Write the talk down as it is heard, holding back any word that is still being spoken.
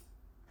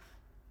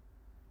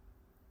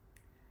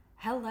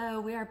Hello,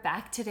 we are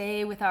back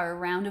today with our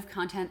round of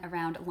content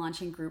around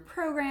launching group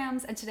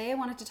programs. And today I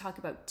wanted to talk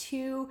about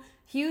two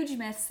huge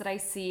myths that I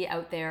see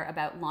out there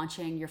about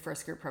launching your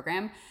first group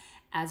program.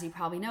 As you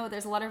probably know,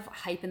 there's a lot of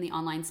hype in the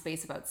online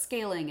space about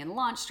scaling and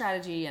launch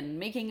strategy and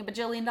making a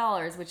bajillion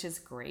dollars, which is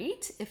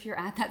great if you're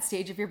at that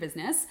stage of your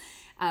business.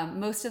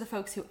 Most of the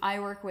folks who I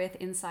work with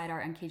inside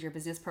our Uncage Your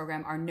Business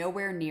program are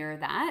nowhere near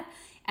that.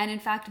 And in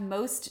fact,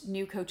 most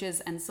new coaches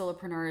and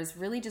solopreneurs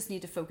really just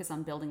need to focus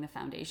on building the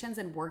foundations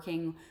and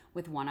working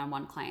with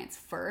one-on-one clients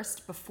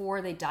first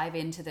before they dive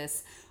into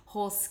this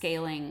whole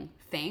scaling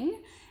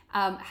thing.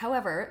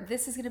 However,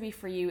 this is going to be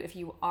for you if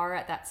you are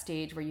at that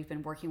stage where you've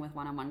been working with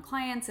one-on-one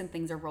clients and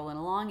things are rolling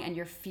along and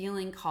you're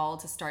feeling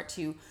called to start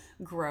to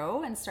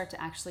grow and start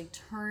to actually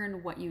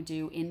turn what you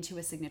do into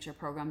a signature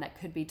program that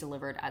could be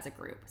delivered as a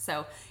group.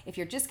 So if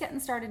you're just getting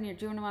started and you're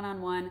doing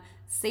one-on-one,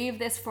 save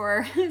this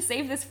for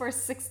 6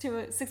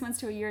 months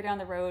to a year down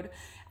the road.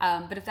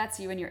 But if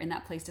that's you and you're in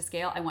that place to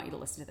scale, I want you to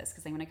listen to this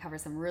because I'm going to cover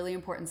some really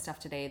important stuff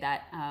today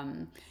that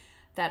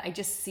I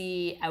just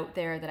see out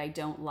there that I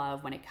don't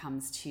love when it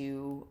comes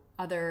to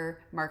other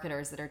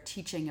marketers that are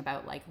teaching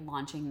about like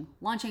launching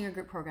a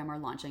group program or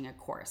launching a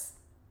course.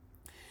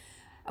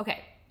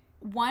 Okay,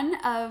 one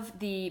of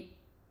the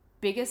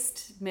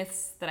biggest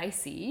myths that I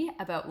see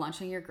about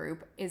launching your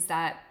group is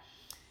that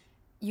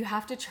you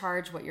have to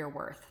charge what you're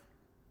worth.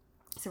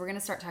 So we're going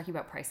to start talking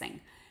about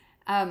pricing.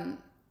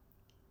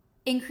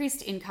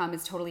 Increased income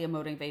is totally a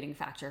motivating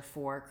factor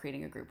for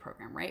creating a group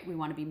program, right? We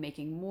want to be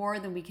making more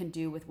than we can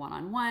do with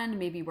one-on-one.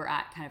 Maybe we're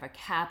at kind of a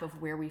cap of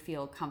where we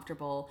feel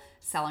comfortable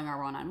selling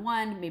our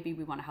one-on-one. Maybe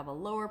we want to have a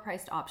lower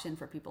priced option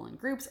for people in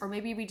groups, or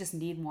maybe we just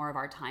need more of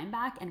our time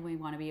back and we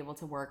want to be able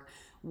to work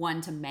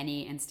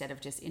one-to-many instead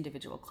of just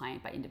individual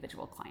client by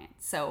individual client.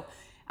 So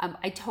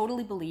I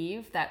totally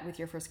believe that with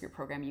your first group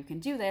program, you can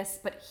do this,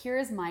 but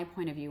here's my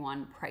point of view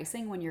on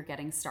pricing when you're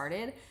getting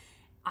started.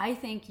 I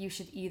think you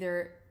should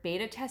either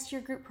beta test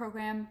your group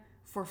program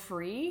for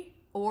free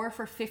or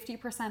for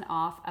 50%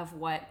 off of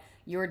what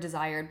your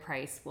desired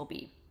price will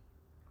be.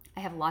 I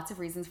have lots of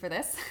reasons for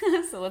this,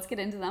 so let's get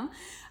into them.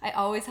 I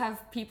always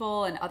have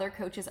people and other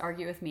coaches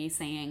argue with me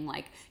saying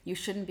like, you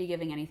shouldn't be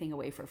giving anything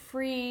away for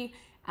free.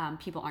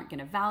 People aren't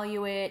gonna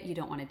value it. You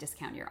don't wanna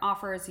discount your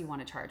offers. You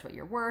wanna charge what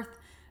you're worth.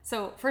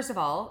 So first of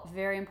all,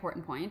 very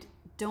important point,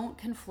 don't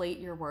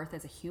conflate your worth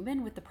as a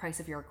human with the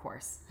price of your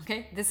course,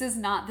 okay? This is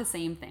not the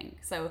same thing.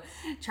 So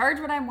charge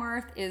what I'm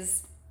worth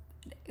is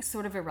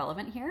sort of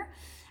irrelevant here.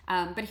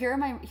 But here are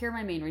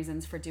my main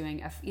reasons for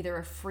doing either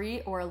a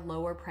free or a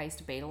lower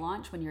priced beta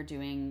launch when you're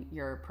doing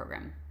your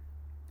program.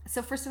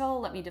 So first of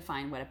all, let me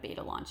define what a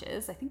beta launch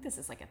is. I think this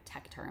is like a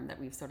tech term that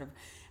we've sort of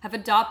have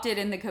adopted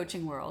in the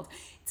coaching world.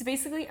 It's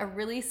basically a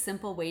really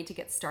simple way to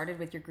get started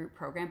with your group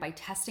program by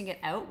testing it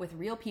out with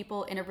real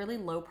people in a really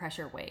low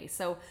pressure way.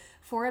 So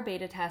for a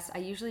beta test, I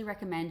usually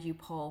recommend you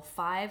pull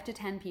 5 to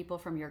 10 people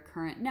from your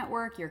current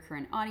network, your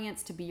current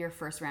audience to be your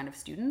first round of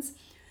students.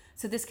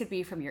 So this could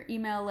be from your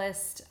email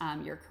list,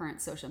 your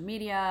current social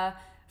media,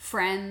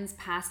 friends,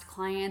 past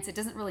clients. It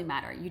doesn't really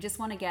matter. You just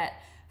want to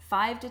get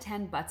 5 to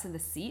 10 butts in the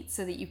seat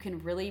so that you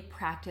can really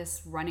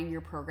practice running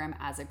your program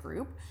as a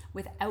group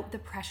without the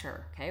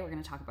pressure. Okay, we're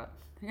going to talk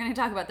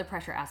about the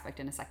pressure aspect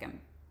in a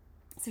second.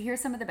 So here's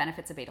some of the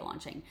benefits of beta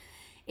launching.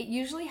 It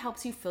usually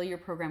helps you fill your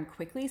program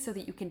quickly so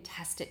that you can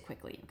test it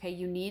quickly. Okay,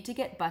 you need to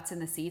get butts in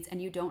the seats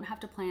and you don't have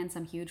to plan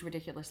some huge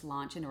ridiculous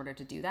launch in order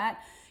to do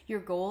that.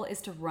 Your goal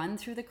is to run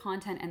through the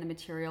content and the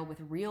material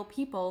with real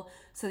people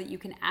so that you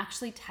can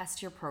actually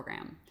test your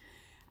program.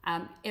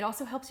 It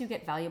also helps you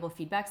get valuable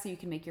feedback so you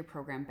can make your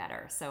program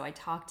better. So I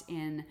talked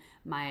in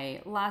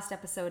my last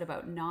episode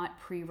about not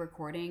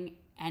pre-recording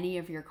any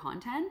of your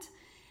content.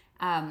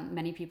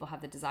 Many people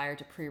have the desire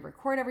to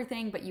pre-record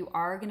everything, but you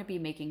are going to be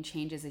making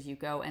changes as you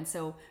go. And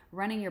so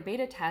running your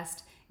beta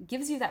test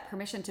gives you that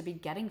permission to be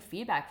getting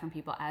feedback from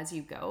people as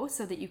you go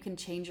so that you can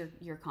change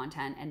your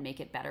content and make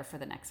it better for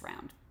the next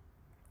round.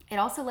 It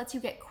also lets you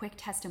get quick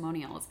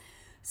testimonials.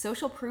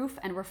 Social proof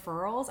and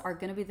referrals are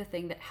going to be the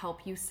thing that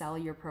help you sell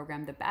your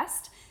program the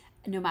best,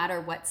 no matter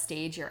what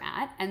stage you're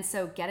at. And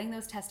so getting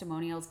those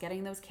testimonials,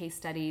 getting those case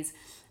studies,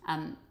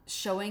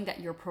 showing that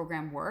your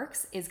program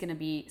works is going to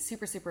be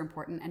super, super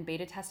important. And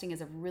beta testing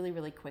is a really,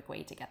 really quick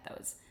way to get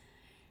those.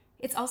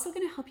 It's also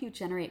going to help you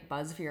generate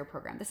buzz for your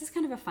program. This is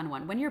kind of a fun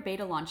one. When you're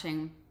beta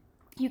launching,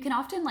 you can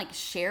often like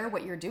share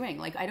what you're doing.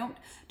 Like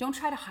don't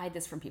try to hide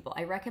this from people.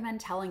 I recommend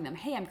telling them,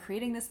 hey, I'm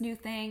creating this new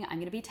thing. I'm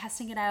going to be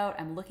testing it out.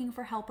 I'm looking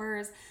for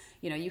helpers.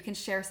 You can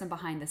share some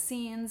behind the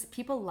scenes.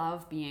 People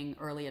love being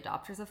early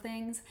adopters of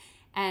things.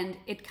 And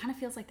it kind of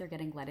feels like they're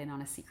getting let in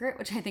on a secret,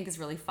 which I think is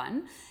really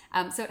fun.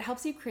 So it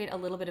helps you create a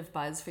little bit of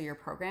buzz for your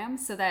program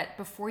so that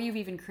before you've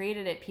even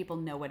created it, people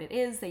know what it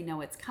is, they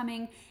know it's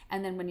coming.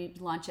 And then when you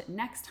launch it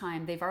next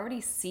time, they've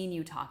already seen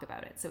you talk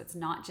about it. So it's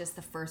not just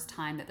the first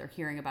time that they're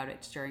hearing about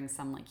it during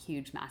some like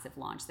huge, massive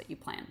launch that you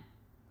plan.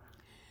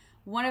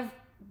 One of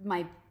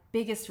my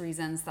biggest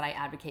reasons that I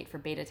advocate for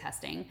beta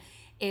testing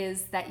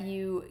is that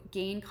you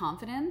gain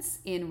confidence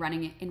in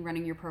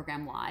running your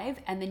program live,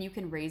 and then you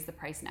can raise the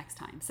price next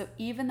time. So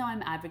even though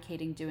I'm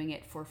advocating doing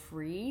it for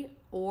free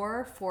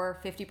or for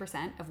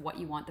 50% of what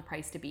you want the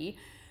price to be,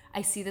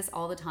 I see this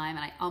all the time,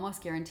 and I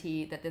almost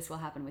guarantee that this will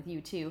happen with you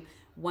too.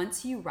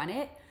 Once you run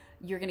it,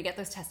 you're going to get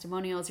those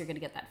testimonials, you're going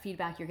to get that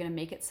feedback, you're going to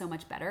make it so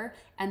much better,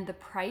 and the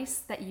price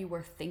that you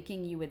were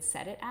thinking you would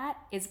set it at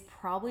is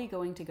probably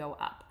going to go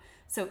up.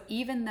 So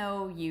even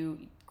though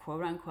you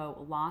quote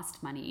unquote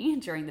lost money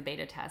during the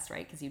beta test,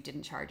 right, because you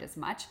didn't charge as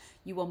much,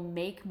 you will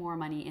make more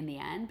money in the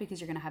end because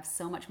you're going to have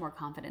so much more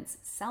confidence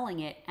selling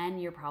it,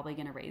 and you're probably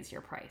going to raise your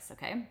price,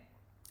 okay?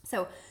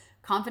 So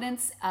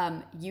confidence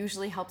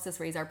usually helps us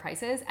raise our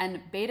prices,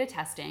 and beta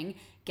testing,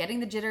 getting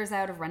the jitters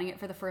out of running it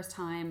for the first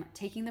time,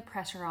 taking the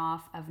pressure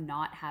off of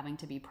not having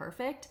to be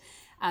perfect,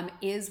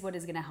 is what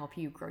is going to help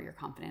you grow your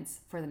confidence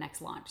for the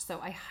next launch.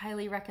 So I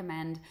highly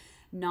recommend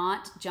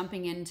not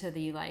jumping into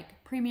the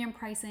like premium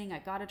pricing, I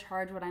gotta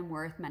charge what I'm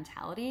worth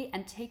mentality,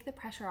 and take the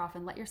pressure off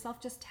and let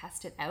yourself just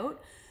test it out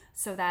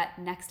so that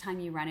next time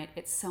you run it,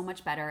 it's so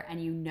much better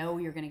and you know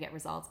you're gonna get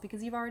results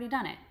because you've already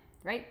done it,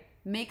 right?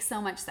 Makes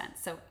so much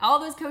sense. So all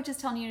those coaches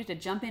telling you to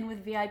jump in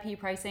with VIP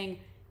pricing,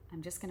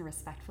 I'm just gonna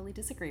respectfully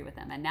disagree with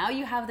them. And now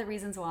you have the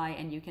reasons why,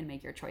 and you can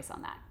make your choice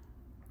on that.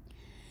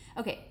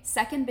 Okay,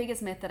 second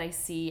biggest myth that I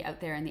see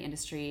out there in the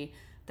industry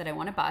that I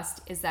want to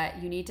bust is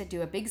that you need to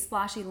do a big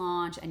splashy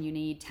launch and you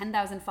need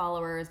 10,000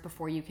 followers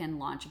before you can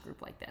launch a group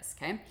like this,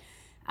 okay?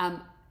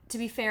 To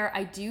be fair,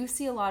 I do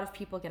see a lot of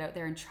people get out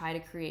there and try to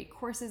create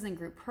courses and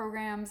group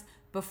programs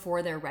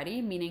before they're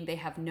ready, meaning they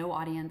have no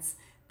audience,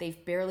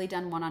 they've barely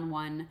done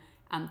one-on-one,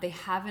 they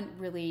haven't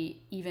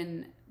really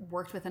even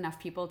worked with enough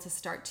people to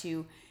start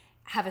to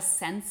have a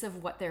sense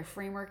of what their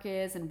framework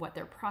is and what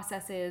their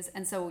process is.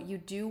 And so you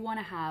do want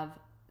to have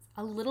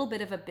a little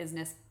bit of a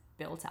business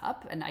built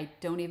up, and I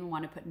don't even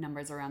want to put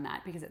numbers around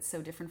that because it's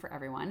so different for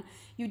everyone.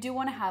 You do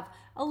want to have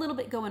a little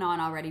bit going on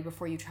already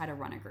before you try to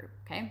run a group,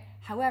 okay?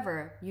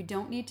 However, you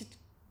don't need to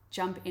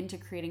jump into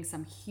creating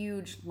some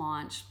huge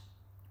launch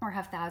or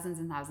have thousands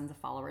and thousands of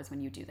followers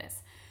when you do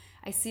this.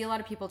 I see a lot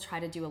of people try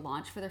to do a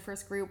launch for their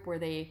first group where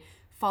they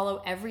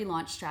follow every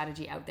launch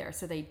strategy out there.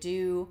 So they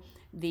do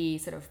the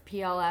sort of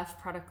PLF,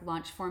 product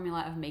launch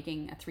formula, of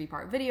making a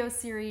 3-part video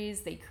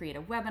series, they create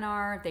a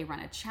webinar, they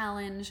run a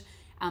challenge,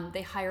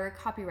 they hire a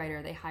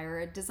copywriter, they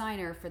hire a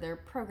designer for their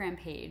program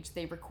page,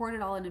 they record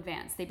it all in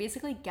advance. They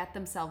basically get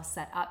themselves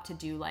set up to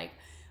do like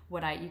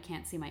you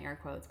can't see my air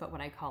quotes, but what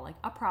I call like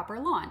a proper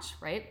launch,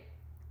 right?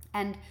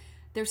 And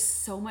there's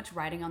so much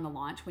riding on the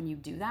launch when you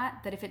do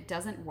that if it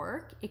doesn't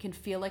work, it can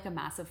feel like a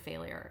massive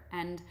failure.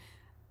 And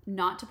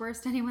not to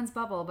burst anyone's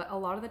bubble, but a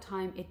lot of the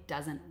time it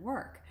doesn't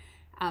work.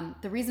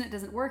 The reason it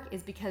doesn't work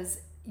is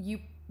because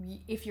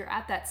if you're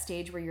at that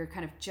stage where you're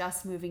kind of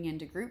just moving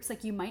into groups,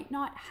 like you might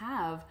not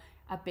have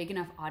a big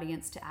enough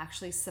audience to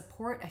actually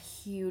support a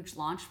huge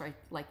launch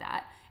like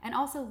that. And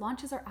also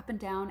launches are up and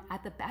down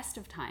at the best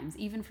of times,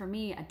 even for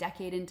me, a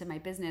decade into my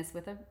business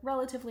with a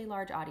relatively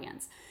large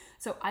audience.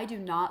 So I do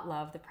not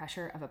love the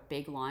pressure of a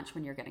big launch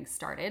when you're getting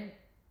started.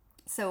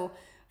 So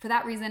for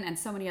that reason and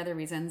so many other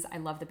reasons, I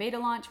love the beta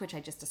launch, which I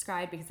just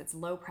described, because it's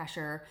low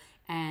pressure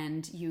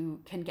and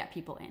you can get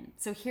people in.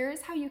 So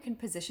here's how you can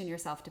position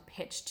yourself to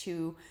pitch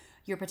to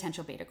your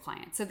potential beta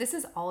client. So this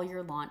is all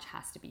your launch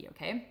has to be,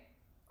 okay?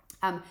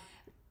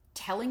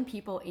 Telling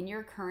people in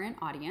your current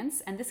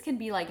audience, and this can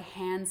be like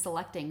hand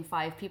selecting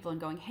 5 people and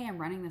going, hey, I'm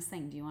running this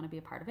thing, do you want to be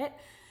a part of it?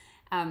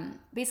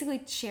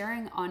 Basically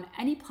sharing on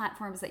any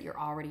platforms that you're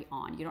already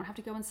on. You don't have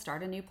to go and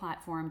start a new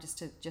platform just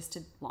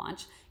to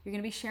launch. You're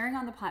going to be sharing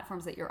on the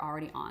platforms that you're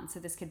already on. So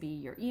this could be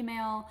your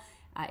email,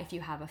 if you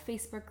have a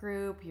Facebook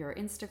group, your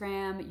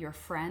Instagram, your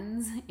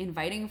friends,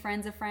 inviting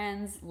friends of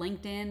friends,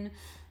 LinkedIn,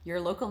 your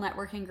local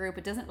networking group.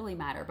 It doesn't really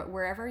matter, but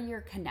wherever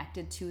you're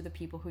connected to the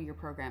people who your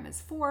program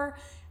is for,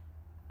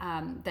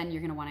 then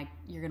you're gonna want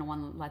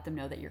to let them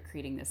know that you're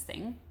creating this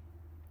thing,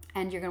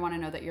 and you're gonna want to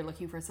know that you're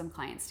looking for some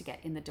clients to get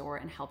in the door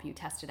and help you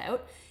test it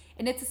out.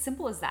 And it's as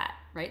simple as that,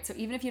 right? So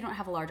even if you don't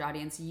have a large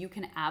audience, you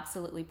can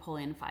absolutely pull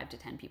in 5 to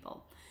 10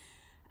 people.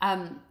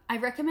 I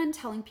recommend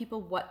telling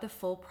people what the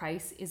full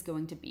price is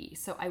going to be.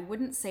 So I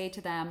wouldn't say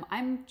to them,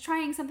 I'm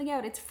trying something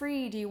out, it's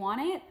free, do you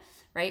want it?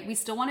 Right? We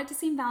still want it to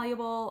seem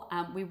valuable.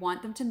 We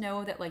want them to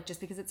know that like just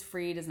because it's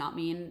free does not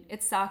mean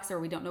it sucks or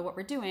we don't know what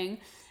we're doing.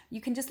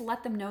 You can just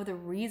let them know the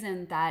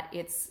reason that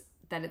it's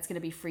going to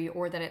be free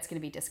or that it's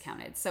going to be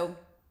discounted. So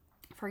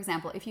for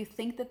example, if you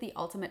think that the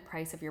ultimate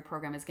price of your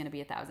program is going to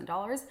be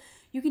 $1,000,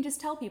 you can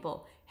just tell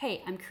people,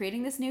 hey, I'm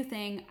creating this new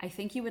thing. I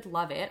think you would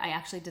love it. I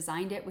actually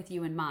designed it with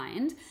you in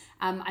mind.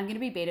 I'm going to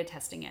be beta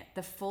testing it.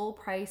 The full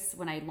price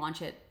when I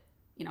launch it,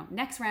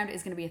 next round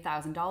is going to be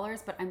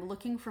 $1,000, but I'm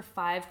looking for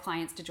 5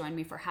 clients to join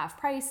me for half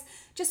price,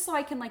 just so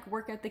I can like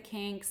work out the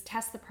kinks,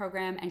 test the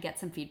program, and get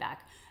some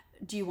feedback.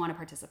 Do you want to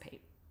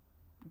participate?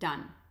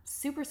 Done.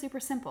 Super, super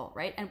simple,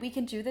 right? And we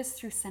can do this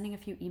through sending a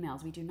few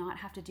emails. We do not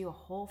have to do a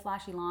whole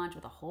flashy launch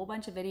with a whole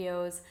bunch of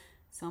videos.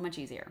 So much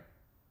easier.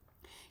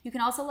 You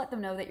can also let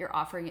them know that you're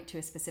offering it to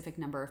a specific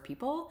number of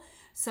people.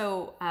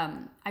 So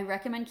I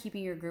recommend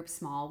keeping your group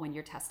small when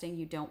you're testing.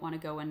 You don't want to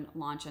go and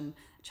launch and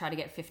try to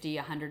get 50,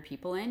 100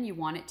 people in. You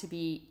want it to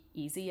be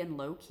easy and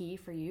low key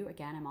for you.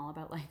 Again, I'm all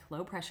about like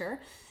low pressure.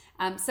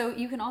 So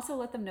you can also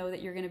let them know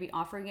that you're going to be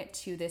offering it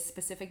to this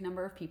specific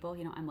number of people.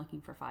 You know, I'm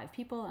looking for 5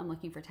 people, I'm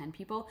looking for 10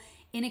 people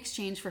in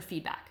exchange for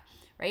feedback,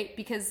 right?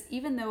 Because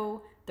even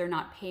though they're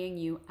not paying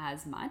you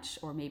as much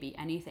or maybe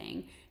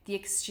anything, the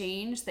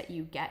exchange that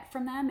you get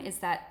from them is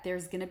that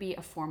there's going to be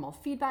a formal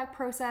feedback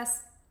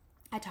process.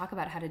 I talk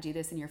about how to do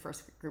this in your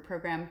first group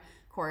program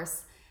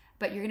course,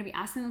 but you're going to be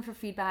asking them for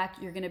feedback.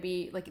 You're going to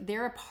be like,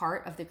 they're a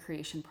part of the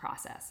creation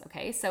process.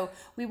 Okay. So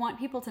we want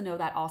people to know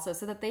that also,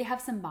 so that they have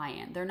some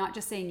buy-in. They're not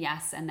just saying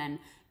yes and then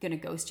going to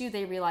ghost you.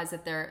 They realize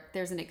that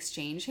there's an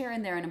exchange here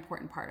and they're an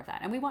important part of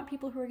that. And we want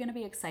people who are going to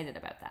be excited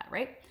about that.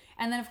 Right.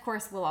 And then of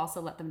course, we'll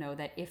also let them know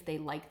that if they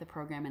like the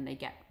program and they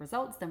get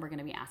results, then we're going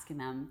to be asking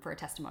them for a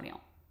testimonial.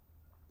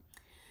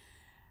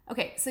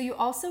 Okay. So you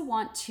also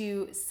want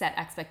to set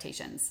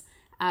expectations.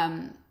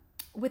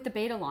 With the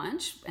beta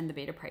launch and the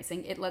beta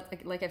pricing,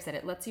 like I've said,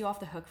 it lets you off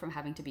the hook from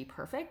having to be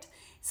perfect.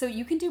 So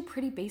you can do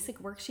pretty basic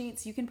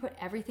worksheets. You can put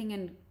everything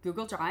in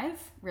Google Drive,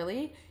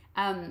 really.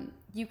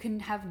 You can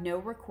have no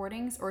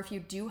recordings, or if you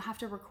do have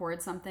to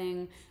record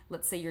something,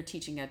 let's say you're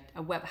teaching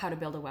how to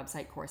build a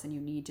website course and you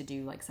need to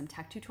do like some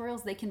tech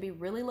tutorials, they can be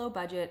really low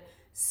budget,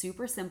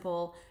 super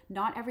simple.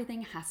 Not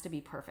everything has to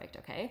be perfect,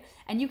 okay?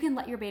 And you can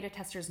let your beta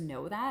testers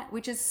know that,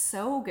 which is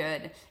so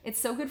good. It's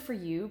so good for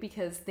you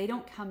because they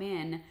don't come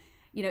in.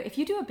 You know, if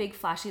you do a big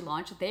flashy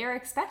launch, they are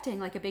expecting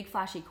like a big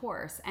flashy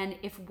course. And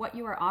if what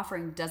you are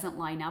offering doesn't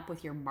line up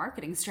with your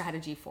marketing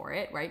strategy for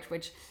it, right,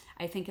 which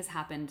I think has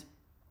happened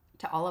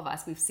to all of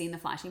us, we've seen the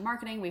flashy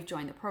marketing, we've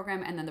joined the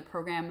program, and then the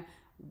program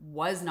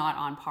was not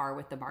on par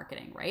with the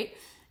marketing, right?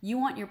 You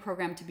want your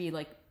program to be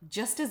like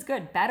just as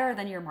good, better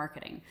than your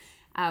marketing.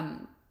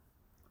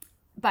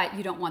 But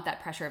you don't want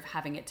that pressure of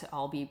having it to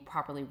all be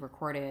properly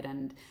recorded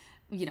and,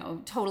 you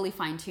know, totally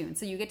fine-tuned.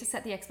 So you get to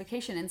set the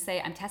expectation and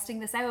say, I'm testing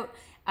this out.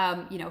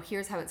 You know,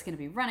 here's how it's going to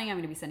be running. I'm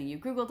going to be sending you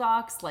Google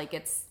Docs. Like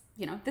it's,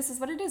 you know, this is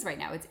what it is right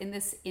now. It's in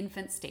this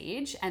infant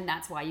stage, and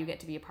that's why you get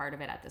to be a part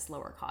of it at this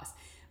lower cost.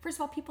 First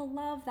of all, people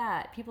love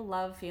that. People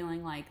love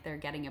feeling like they're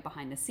getting it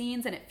behind the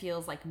scenes and it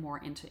feels like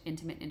more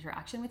intimate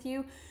interaction with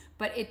you.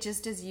 But it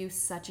just does you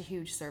such a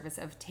huge service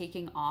of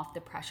taking off the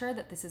pressure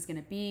that this is going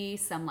to be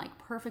some like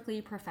perfectly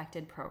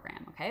perfected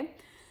program, okay?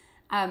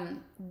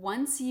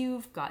 Once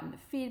you've gotten the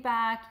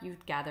feedback,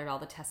 you've gathered all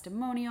the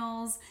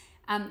testimonials,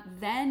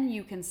 then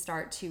you can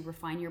start to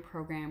refine your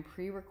program,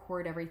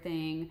 pre-record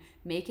everything,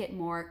 make it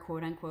more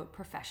quote unquote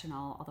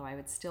professional, although I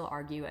would still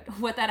argue at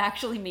what that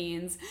actually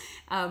means.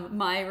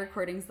 My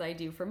recordings that I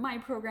do for my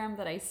program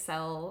that I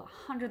sell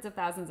hundreds of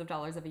thousands of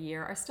dollars of a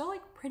year are still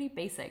like pretty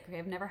basic. Okay?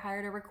 I've never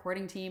hired a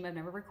recording team. I've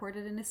never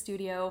recorded in a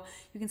studio.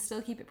 You can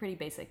still keep it pretty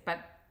basic, but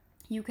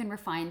you can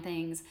refine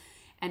things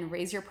and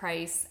raise your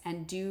price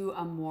and do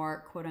a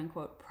more quote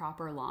unquote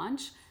proper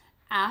launch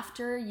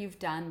after you've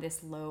done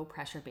this low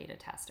pressure beta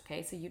test,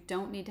 okay? So you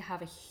don't need to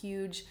have a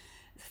huge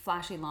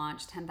flashy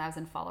launch,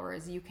 10,000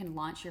 followers. You can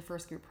launch your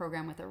first group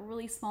program with a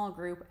really small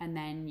group and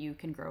then you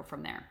can grow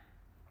from there.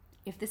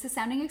 If this is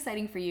sounding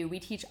exciting for you, we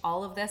teach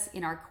all of this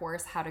in our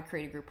course, How to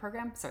Create a Group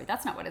Program. Sorry,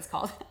 that's not what it's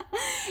called.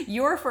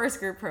 Your first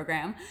group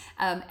program.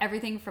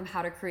 Everything from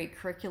how to create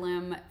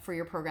curriculum for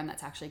your program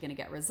that's actually going to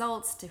get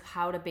results, to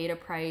how to beta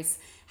price,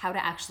 how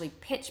to actually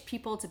pitch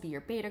people to be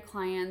your beta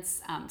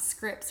clients,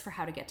 scripts for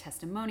how to get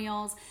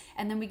testimonials.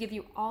 And then we give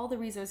you all the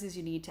resources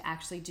you need to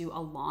actually do a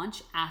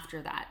launch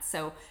after that.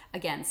 So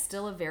again,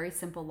 still a very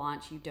simple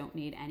launch. You don't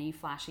need any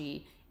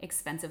flashy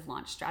expensive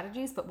launch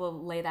strategies, but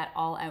we'll lay that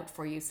all out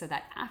for you so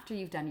that after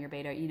you've done your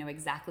beta, you know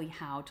exactly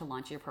how to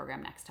launch your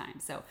program next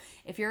time. So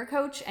if you're a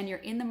coach and you're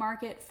in the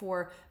market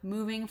for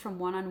moving from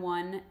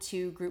one-on-one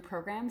to group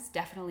programs,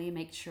 definitely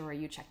make sure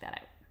you check that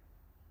out.